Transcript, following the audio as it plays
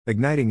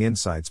Igniting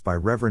Insights by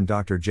Reverend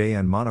Dr. J.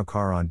 N.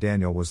 Monokar on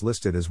Daniel was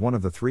listed as one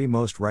of the 3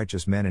 most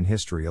righteous men in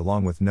history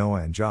along with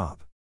Noah and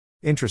Job.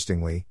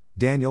 Interestingly,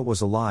 Daniel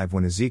was alive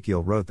when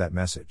Ezekiel wrote that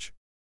message.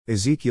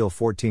 Ezekiel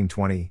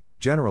 14:20,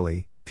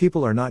 generally,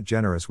 people are not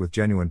generous with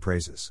genuine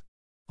praises.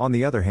 On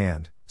the other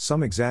hand,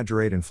 some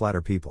exaggerate and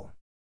flatter people.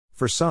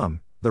 For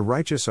some, the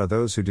righteous are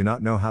those who do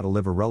not know how to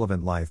live a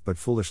relevant life but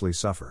foolishly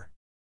suffer.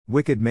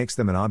 Wicked makes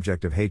them an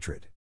object of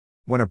hatred.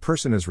 When a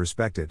person is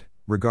respected,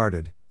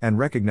 regarded, and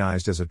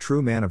recognized as a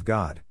true man of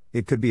God,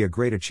 it could be a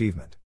great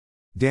achievement.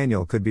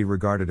 Daniel could be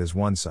regarded as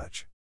one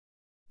such.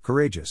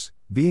 Courageous,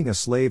 being a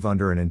slave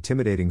under an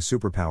intimidating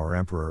superpower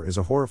emperor is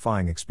a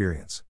horrifying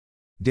experience.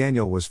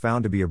 Daniel was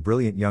found to be a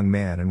brilliant young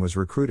man and was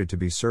recruited to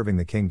be serving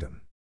the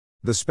kingdom.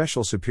 The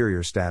special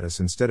superior status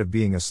instead of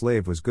being a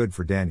slave was good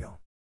for Daniel.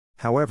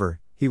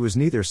 However, he was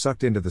neither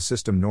sucked into the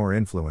system nor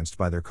influenced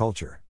by their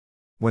culture.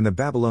 When the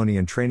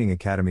Babylonian Training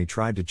Academy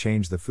tried to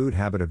change the food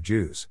habit of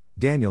Jews,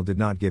 Daniel did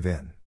not give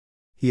in.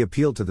 He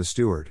appealed to the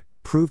steward,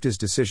 proved his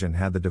decision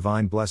had the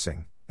divine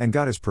blessing, and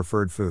got his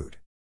preferred food.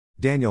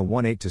 Daniel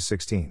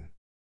 1:8-16.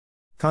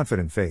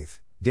 Confident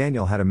faith.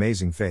 Daniel had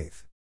amazing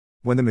faith.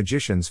 When the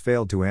magicians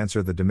failed to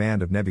answer the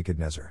demand of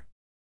Nebuchadnezzar,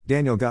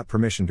 Daniel got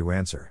permission to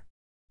answer.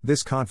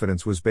 This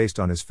confidence was based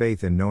on his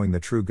faith in knowing the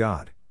true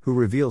God, who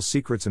reveals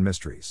secrets and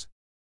mysteries.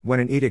 When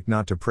an edict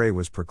not to pray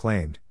was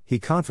proclaimed, he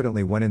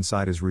confidently went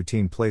inside his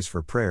routine place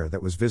for prayer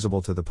that was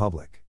visible to the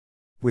public.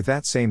 With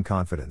that same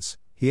confidence,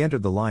 he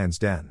entered the lion's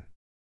den.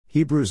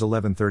 Hebrews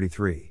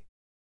 11:33.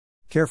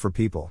 Care for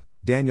people.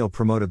 Daniel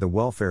promoted the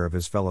welfare of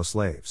his fellow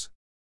slaves.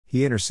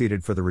 He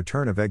interceded for the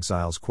return of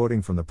exiles,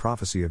 quoting from the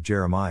prophecy of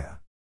Jeremiah.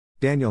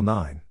 Daniel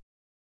 9.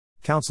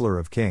 Counselor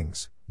of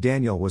kings.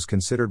 Daniel was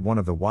considered one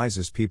of the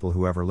wisest people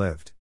who ever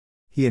lived.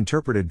 He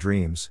interpreted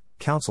dreams,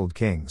 counseled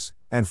kings,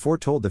 and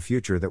foretold the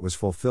future that was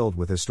fulfilled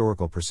with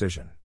historical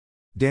precision.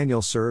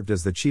 Daniel served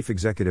as the chief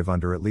executive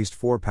under at least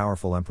 4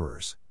 powerful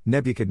emperors: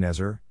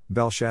 Nebuchadnezzar,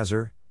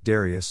 Belshazzar,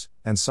 Darius,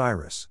 and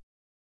Cyrus.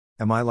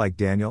 Am I like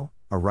Daniel,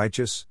 a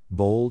righteous,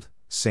 bold,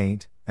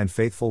 saint, and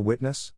faithful witness?